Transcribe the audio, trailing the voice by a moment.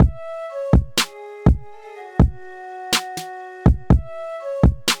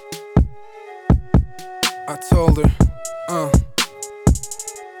I told her,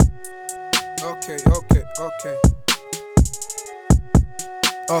 okay.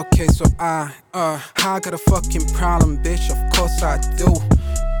 Okay, so I got a fucking problem, bitch, of course I do.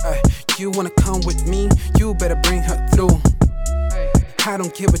 You wanna come with me, you better bring her through. I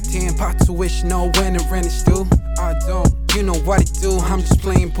don't give a damn about tuition, no when the rent is due. I don't, you know what it do, I'm just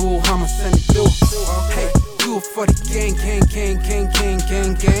playing boo, I'ma send it through. Hey, do it for the gang.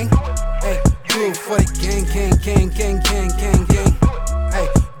 Hey, do it for the gang. Hey,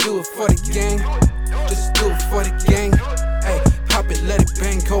 do it for the gang, just do it for the gang. Hey, pop it, let it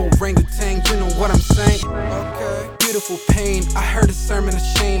bang, go orangutan, you know what I'm saying? Okay. Beautiful pain, I heard a sermon of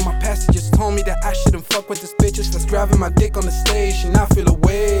shame. My pastor just told me that I shouldn't fuck with this bitches that's grabbing my dick on the stage, and I feel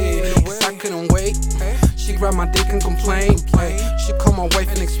away, cause I couldn't wait. She grabbed my dick and complained. She called my wife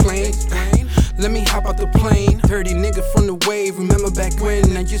and explained, let me hop out the plane. Dirty nigga from the wave, remember back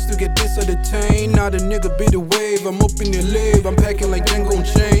when I used to get this or detained. Now the nigga be the wave, I'm up in the lave, I'm packing like Django and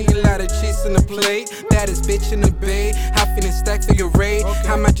Chain. A lot of cheese in the plate, baddest bitch in the bay. Half in a stack figure eight,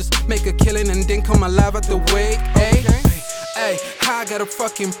 I might just make a killing and then come alive out the way. Hey, I got a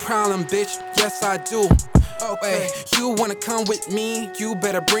fucking problem, bitch, yes I do. Okay, you wanna come with me, you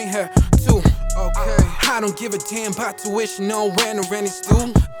better bring her too. Okay, I don't give a damn about tuition, no when the rent is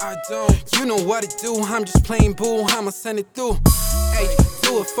due. I don't, you know what it do, I'm just playing boo, I'ma send it through. Hey,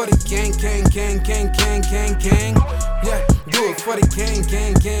 do it for the gang. Yeah, do it for the gang.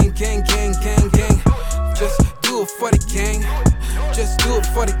 Just do it for the gang, just do it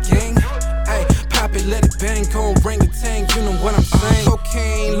for the gang. Hey, pop it, let it bang, go orangutan, you know what I'm saying?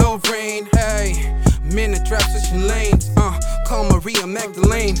 Cocaine, low rain, hey, minute drop switching lanes. Call Maria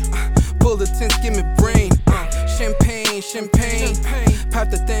Magdalena, pull the tents, give me brain. Champagne, pop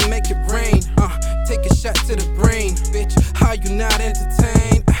the thing, make it rain. Take a shot to the brain, bitch, how you not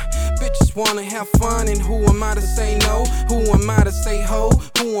entertained? Bitches wanna have fun, and who am I to say no? Who am I to say ho?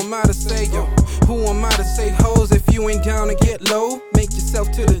 Who am I to say yo? Who am I to say hoes? If you ain't down to get low, make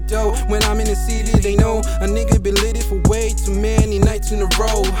yourself to the dough. When I'm in the city, they know a nigga been lit it for way too many nights in a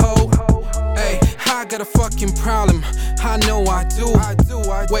row, ho. Hey, I got a fucking problem, I know I do.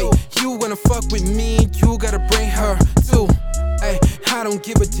 Wait, you wanna fuck with me, you gotta bring her too. Hey, I don't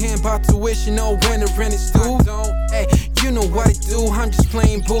give a damn about tuition, no when the rent is due. Hey, you know what it do, I'm just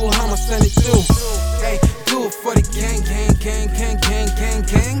playing boo, I'ma send it through. Hey, do it for the gang.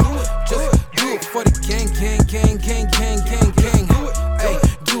 Just do it for the gang. Hey,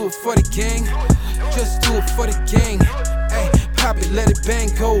 do it for the gang, just do it for the gang. Hey, pop it, let it bang,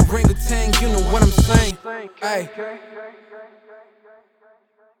 go orangutan, you know what I'm saying? Hey.